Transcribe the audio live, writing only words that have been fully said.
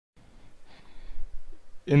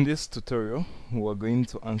In this tutorial, we are going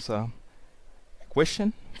to answer a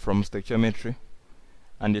question from stoichiometry,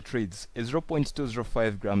 and it reads: a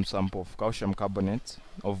 0.205 gram sample of calcium carbonate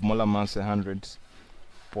of molar mass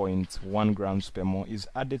 100.1 grams per mole is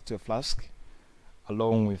added to a flask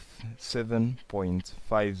along with 7.50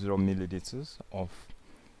 milliliters of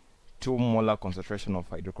 2 molar concentration of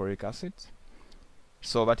hydrochloric acid.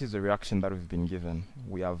 So that is the reaction that we've been given.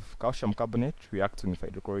 We have calcium carbonate reacting with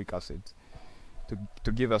hydrochloric acid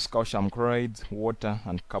to give us calcium chloride, water,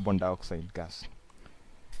 and carbon dioxide gas.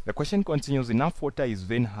 The question continues: enough water is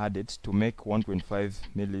then added to make 1.5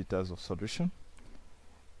 milliliters of solution.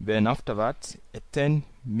 Then after that, a 10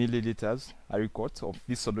 milliliters aliquot of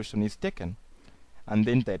this solution is taken and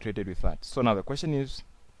then titrated with that. So now the question is,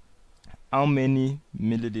 how many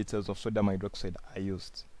milliliters of sodium hydroxide are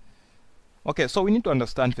used? Okay, so we need to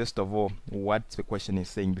understand first of all what the question is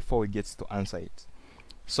saying before we get to answer it.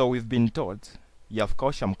 So we've been told you have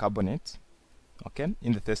calcium carbonate, okay,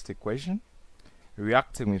 in the first equation,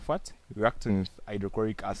 reacting with what? Reacting with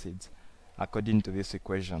hydrochloric acid according to this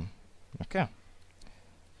equation. Okay.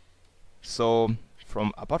 So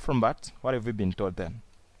apart from that, what have we been told then?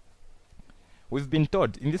 We've been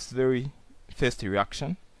told in this very first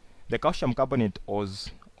reaction, the calcium carbonate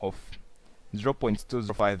was of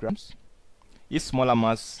 0.205 grams. Its molar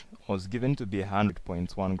mass was given to be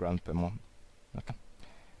 100.1 grams per mole. Okay.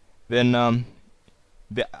 Then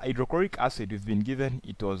the hydrochloric acid we've been given,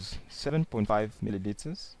 it was 7.5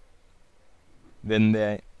 milliliters. Then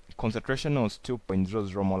the concentration was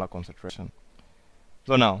 2.00 molar concentration.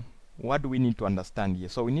 So now, what do we need to understand here?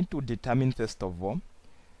 So we need to determine first of all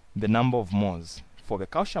the number of moles for the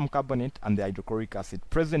calcium carbonate and the hydrochloric acid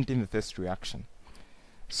present in the first reaction.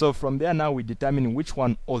 So from there now we determine which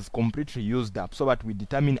one was completely used up, so that we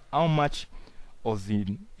determine how much was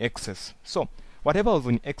in excess. So whatever was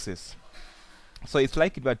in excess, so it's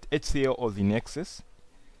like that HCl was in excess,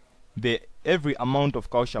 every amount of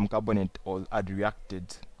calcium carbonate had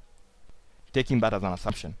reacted, taking that as an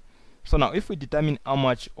assumption. So now if we determine how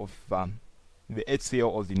much of the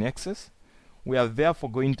HCl was in excess, we are therefore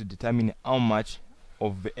going to determine how much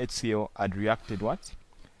of the HCl had reacted what?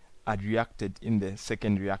 Had reacted in the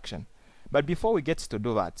second reaction. But before we get to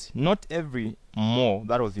do that, not every mole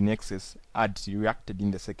that was in excess had reacted in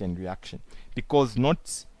the second reaction, because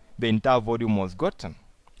not the entire volume was gotten.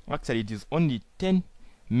 Actually, it is only 10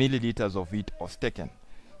 milliliters of it was taken.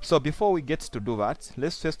 So before we get to do that,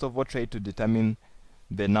 let's first of all try to determine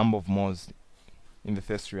the number of moles in the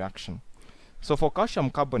first reaction. So for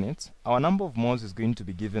calcium carbonate, our number of moles is going to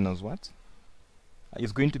be given as what?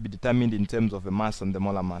 It's going to be determined in terms of the mass and the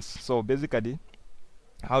molar mass. So basically,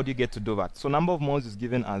 how do you get to do that? So number of moles is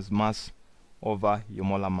given as mass over your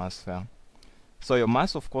molar mass here. So your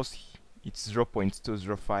mass, of course, it's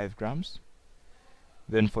 0.205 grams.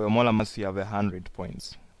 Then for your molar mass, you have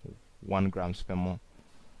 100.1 grams per mole.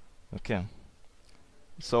 Okay.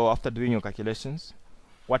 So after doing your calculations,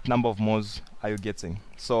 what number of moles are you getting?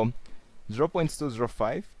 So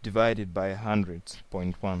 0.205 divided by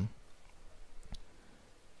 100.1.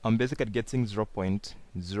 I'm basically getting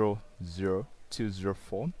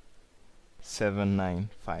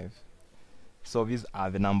 0.00204,795. So these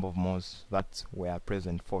are the number of moles that were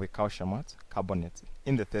present for the calcium carbonate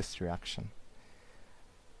in the first reaction.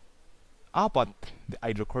 How about the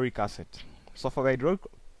hydrochloric acid? So for the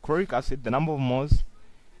hydrochloric acid, the number of moles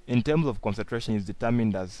in terms of concentration is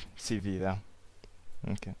determined as CV there.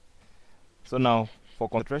 Okay. So now for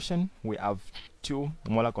concentration, we have 2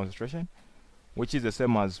 molar concentration, which is the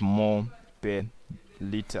same as mole per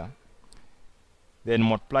liter. Then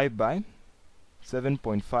multiplied by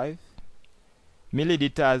 7.5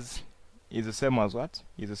 milliliters is the same as what?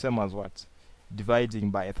 Is the same as what?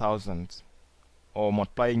 Dividing by 1,000, or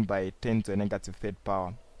multiplying by 10 to the negative third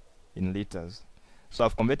power in liters. So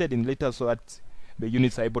I've converted in liters so that the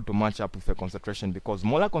units are able to match up with the concentration, because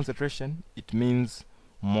molar concentration, it means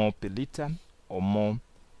mole per liter or mole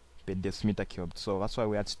per decimeter cubed. So that's why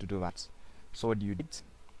we had to do that. So what do you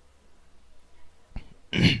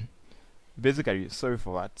do? Basically, sorry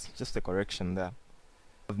for that, just a correction there.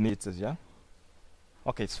 Of milliliters, yeah?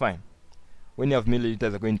 Okay, it's fine. When you have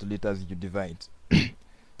milliliters going to liters, you divide.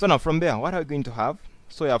 So now from there, what are we going to have?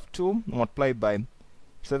 So you have 2 multiplied by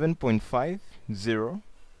 7.50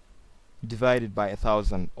 divided by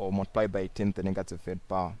 1,000, or multiplied by 10 to the negative third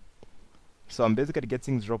power. So I'm basically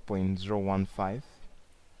getting 0.015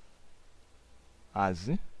 as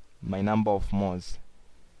my number of moles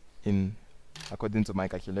according to my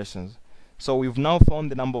calculations. So we've now found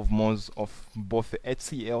the number of moles of both the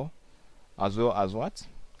HCl as well as what?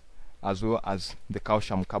 As well as the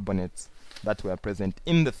calcium carbonate that were present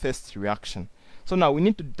in the first reaction. So now we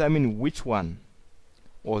need to determine which one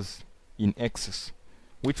was in excess,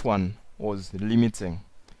 which one was limiting.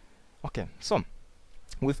 Okay, so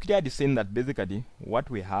we've clearly seen that basically what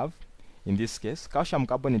we have in this case, calcium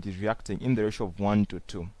carbonate is reacting in the ratio of 1 to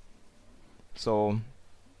 2. So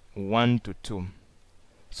 1 to 2.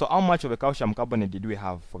 So how much of a calcium carbonate did we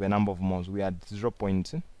have for the number of moles? We had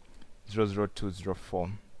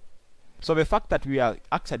 0.00204. So the fact that we are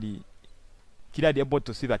actually clearly able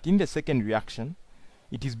to see that in the second reaction,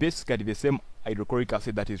 it is basically the same hydrochloric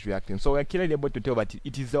acid that is reacting. So we are clearly able to tell that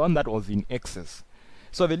it is the one that was in excess.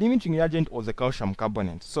 So the limiting reagent was the calcium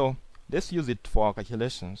carbonate. So let's use it for our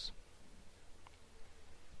calculations.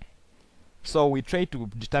 So we try to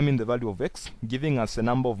determine the value of X, giving us a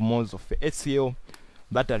number of moles of HCl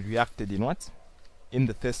that are reacted in what? In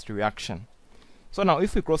the first reaction. So now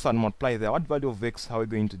if we cross and multiply there, what value of X are we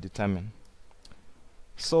going to determine?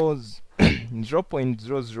 So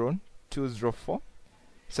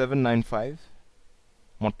 0.00204,795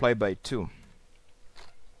 multiplied by 2.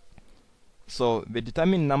 So the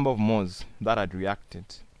determined number of moles that had reacted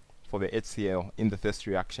for the HCl in the first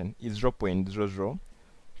reaction is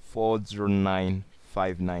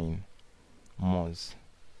 0.0040959 moles.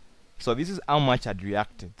 So this is how much had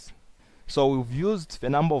reacted. So we've used the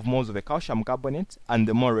number of moles of the calcium carbonate and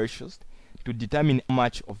the mole ratios to determine how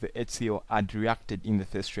much of the HCl had reacted in the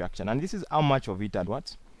first reaction. And this is how much of it had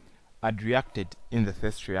what? Had reacted in the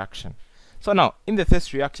first reaction. So now, in the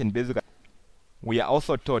first reaction, basically, we are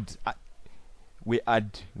also told we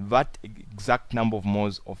had that exact number of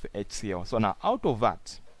moles of HCl. So now, out of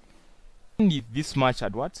that, only this much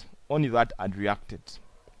had what? Only that had reacted.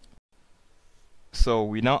 So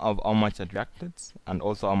we now have how much had reacted and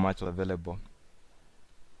also how much was available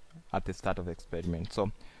at the start of the experiment.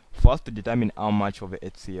 So for us to determine how much of the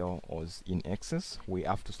HCl was in excess, we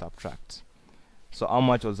have to subtract. So how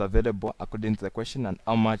much was available according to the question and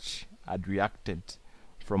how much had reacted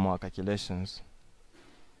from our calculations.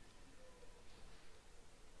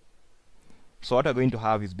 So what we're going to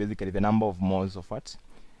have is basically the number of moles of what?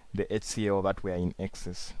 The HCl that were in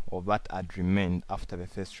excess or that had remained after the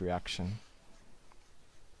first reaction.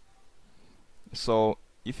 So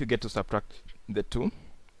if you get to subtract the two,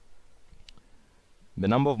 the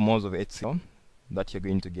number of moles of HCl that you're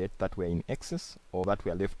going to get that were in excess or that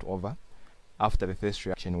were left over after the first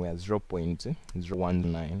reaction were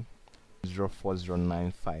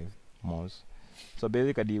 0.0190495 moles. So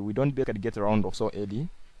basically we don't basically get around so early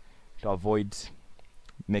to avoid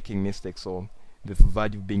making mistakes or the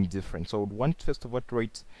value being different. So we want first of all to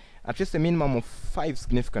write at least a minimum of 5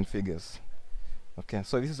 significant figures. Okay,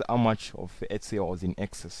 so this is how much of the HCl was in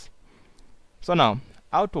excess. So now,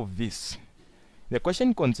 out of this, the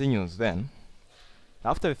question continues then.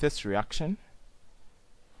 After the first reaction,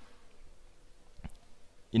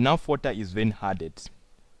 enough water is then added.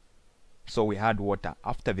 So we add water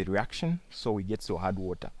after the reaction, so we get to add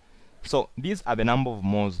water. So these are the number of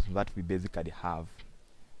moles that we basically have.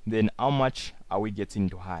 Then how much are we getting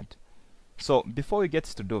to add? So before we get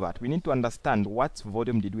to do that, we need to understand what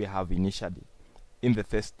volume did we have initially in the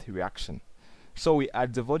first reaction. So we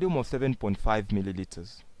had the volume of 7.5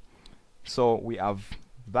 milliliters. So we have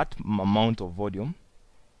that amount of volume,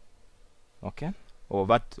 okay, or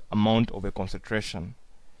that amount of a concentration.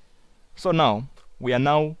 So now we are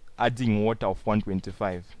now adding water of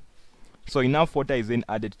 125. So enough water is then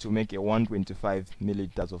added to make a 125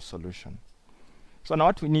 milliliters of solution. So now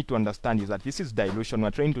what we need to understand is that this is dilution.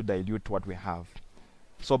 We're trying to dilute what we have.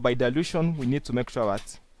 So by dilution, we need to make sure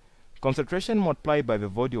that concentration multiplied by the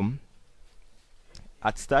volume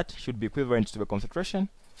at start should be equivalent to the concentration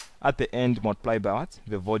at the end multiplied by what?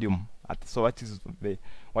 The volume. So that is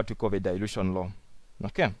what we call the dilution law.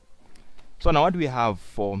 Okay. So now what do we have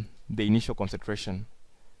for the initial concentration?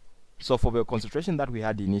 So for the concentration that we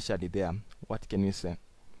had initially there, what can we say?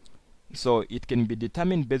 So it can be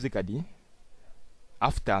determined basically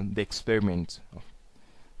after the experiment.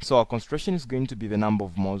 So our concentration is going to be the number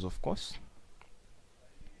of moles, of course,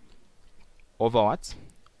 over what?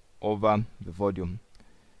 Over the volume.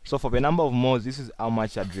 So for the number of moles, this is how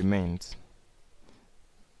much had remained.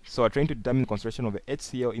 So we're trying to determine the concentration of the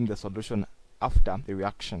HCl in the solution after the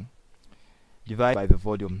reaction divided by the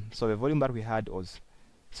volume. So the volume that we had was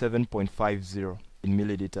 7.50 in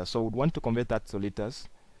milliliters. So we'd want to convert that to liters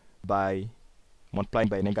by multiplying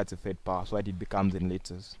by negative third power so that it becomes in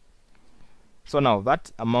liters. So now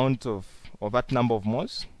that amount of, or that number of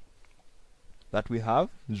moles that we have,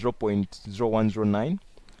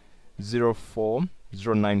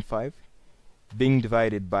 0.010904,095 being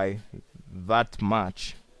divided by that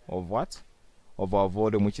much of what? Of our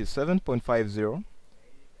volume, which is 7.50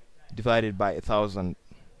 divided by 1000.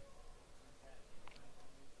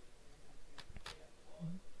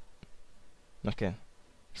 Okay,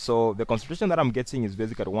 so the concentration that I'm getting is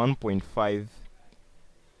basically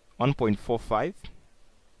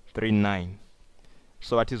 1.4539.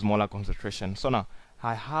 So that is molar concentration. So now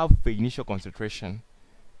I have the initial concentration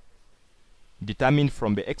determined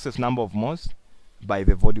from the excess number of moles by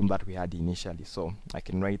the volume that we had initially. So I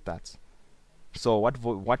can write that. So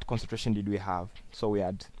what concentration did we have? So we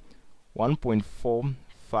had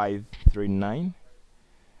 1.4539.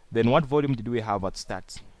 Then what volume did we have at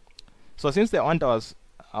start? So since they want our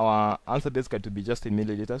answer basically to be just in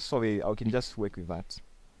milliliters, so I can just work with that.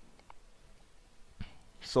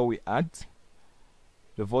 So we add,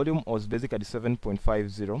 the volume was basically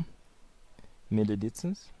 7.50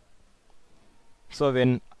 milliliters. So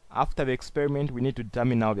then after the experiment, we need to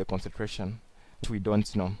determine now the concentration, which we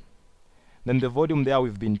don't know. Then the volume there,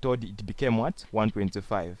 we've been told it became what?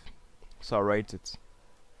 125. So I'll write it.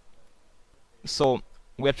 So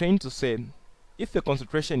we're trying to say, if the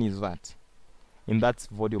concentration is that, in that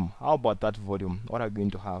volume, how about that volume? What are we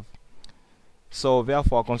going to have? So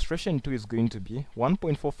therefore, our concentration 2 is going to be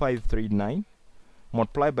 1.4539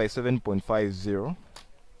 multiplied by 7.50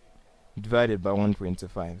 divided by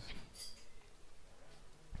 125.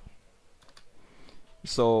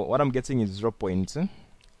 So what I'm getting is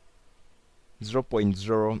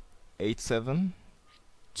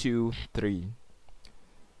 0.08723.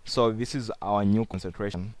 So this is our new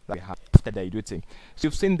concentration that we have after diluting. So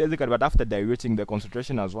you've seen basically that after diluting, the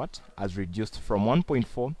concentration has what? Has reduced from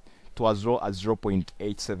 1.4 to as low as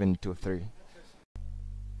 0.8723.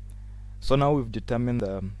 So now we've determined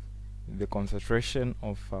the concentration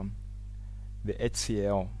of the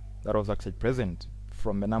HCl that was actually present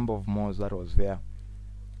from the number of moles that was there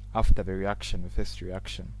after the reaction, the first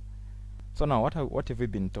reaction. So now what have we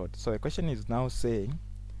been taught? So the question is now saying,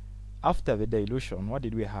 after the dilution, what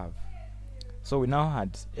did we have? So we now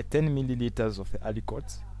had 10 milliliters of the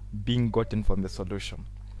aliquot being gotten from the solution.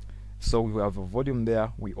 So we have a volume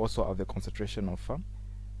there, we also have the concentration of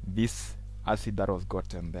this acid that was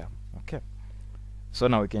gotten there. Okay, so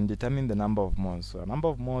now we can determine the number of moles. So a number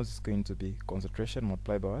of moles is going to be concentration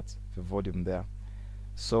multiplied by what? The volume there.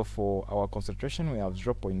 So for our concentration, we have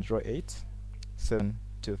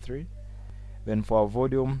 0.08723. Then for our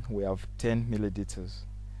volume, we have 10 milliliters.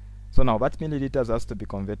 So now that milliliters has to be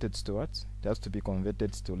converted to what? It has to be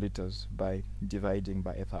converted to liters by dividing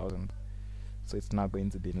by 1,000. So it's now going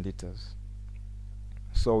to be in liters.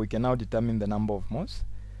 So we can now determine the number of moles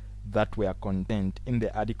that were contained in the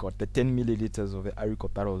aliquot, the 10 milliliters of the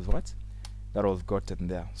aliquot that was what? That was gotten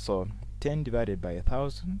there. So 10 divided by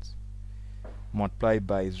 1,000 multiplied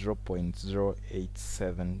by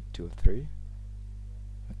 0.08723.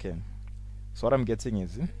 Okay, so what I'm getting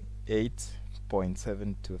is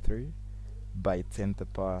 8.723 by 10 to the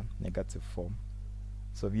power negative 4.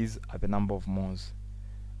 So these are the number of moles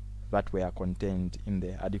that were contained in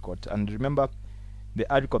the aliquot. And remember, the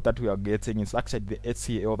aliquot that we are getting is actually the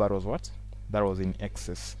HCl that was what? That was in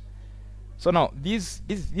excess. So now this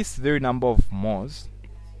very number of moles,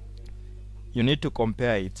 you need to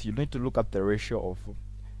compare it. You need to look at the ratio of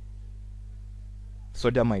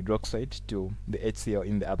sodium hydroxide to the HCl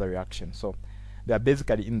in the other reaction. So they are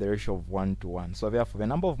basically in the ratio of 1 to 1. So therefore, the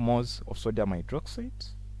number of moles of sodium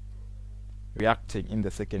hydroxide reacting in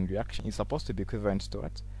the second reaction is supposed to be equivalent to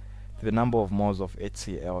what? To the number of moles of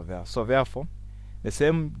HCl there. So therefore, the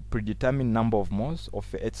same predetermined number of moles of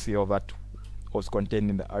the HCl that was contained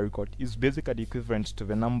in the aliquot is basically equivalent to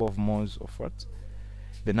the number of moles of what?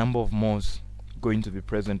 The number of moles going to be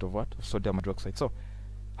present of what? Of sodium hydroxide. So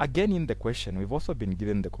again, in the question, we've also been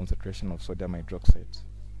given the concentration of sodium hydroxide.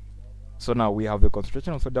 So now we have the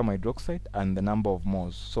concentration of sodium hydroxide and the number of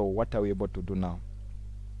moles. So what are we able to do now?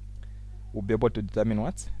 We'll be able to determine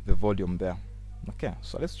what? The volume there. Okay,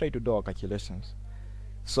 so let's try to do our calculations.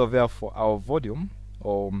 So therefore, our volume,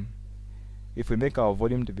 or if we make our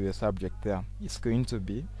volume to be the subject there, it's going to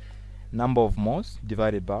be number of moles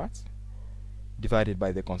divided by what? Divided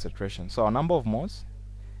by the concentration. So our number of moles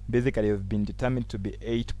basically have been determined to be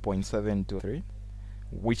 8.723,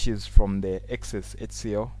 which is from the excess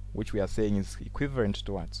HCl, which we are saying is equivalent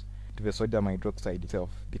to what? To the sodium hydroxide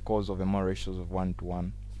itself, because of the mole ratios of 1 to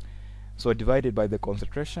 1. So divided by the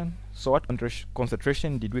concentration. So what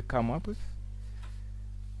concentration did we come up with?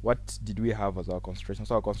 What did we have as our concentration?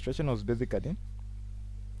 So our concentration was basically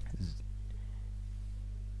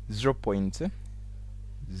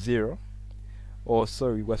 0.0, or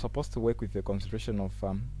sorry, we're supposed to work with the concentration of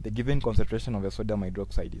the given concentration of the sodium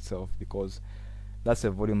hydroxide itself, because that's the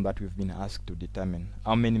volume that we've been asked to determine.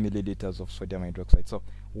 How many milliliters of sodium hydroxide? So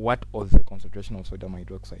what was the concentration of sodium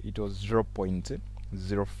hydroxide? It was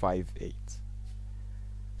 0.058.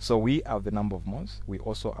 So we have the number of moles. We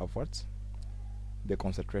also have what? the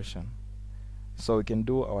concentration. So we can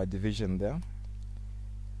do our division there.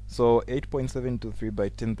 So 8.723 by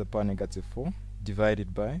 10 to the power negative 4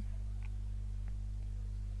 divided by,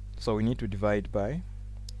 so we need to divide by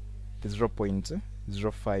the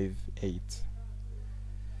 0.058.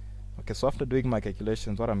 Okay, so after doing my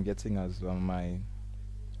calculations, what I'm getting as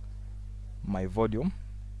my volume.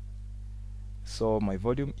 So my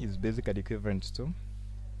volume is basically equivalent to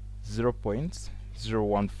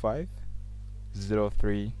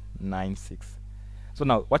 0.0150396. So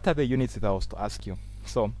now, what are the units if I was to ask you?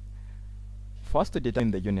 So first, to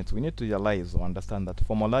determine the units, we need to realize or understand that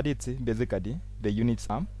for molarity, basically the units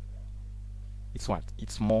are, it's what?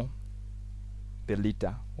 It's mole per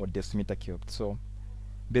liter or decimeter cubed. So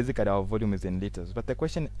basically our volume is in liters, but the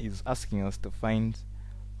question is asking us to find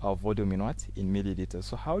our volume in what? In milliliters.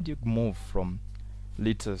 So how do you move from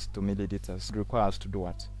liters to milliliters? It requires to do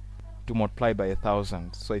what? To multiply by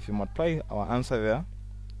 1,000. So if you multiply our answer there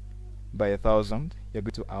by 1,000, you're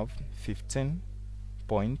going to have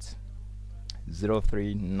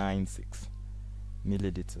 15.0396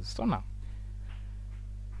 milliliters. So now,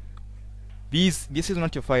 this is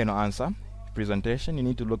not your final answer presentation. You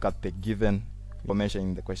need to look at the given information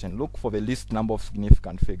in the question. Look for the least number of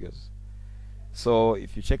significant figures. So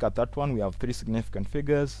if you check out that one, we have 3 significant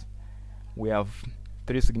figures. We have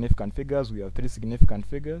 3 significant figures. We have 3 significant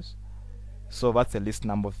figures. So that's the least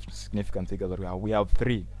number of significant figures that we have. We have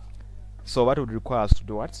 3. So what would require us to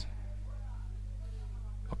do what?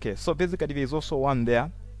 Okay, so basically there is also one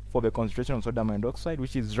there for the concentration of sodium hydroxide,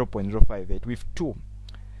 which is 0.058 with 2.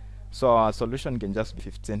 So our solution can just be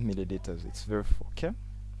 15 milliliters. It's very okay.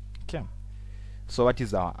 Okay. So what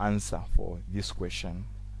is our answer for this question?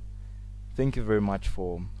 Thank you very much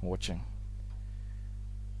for watching.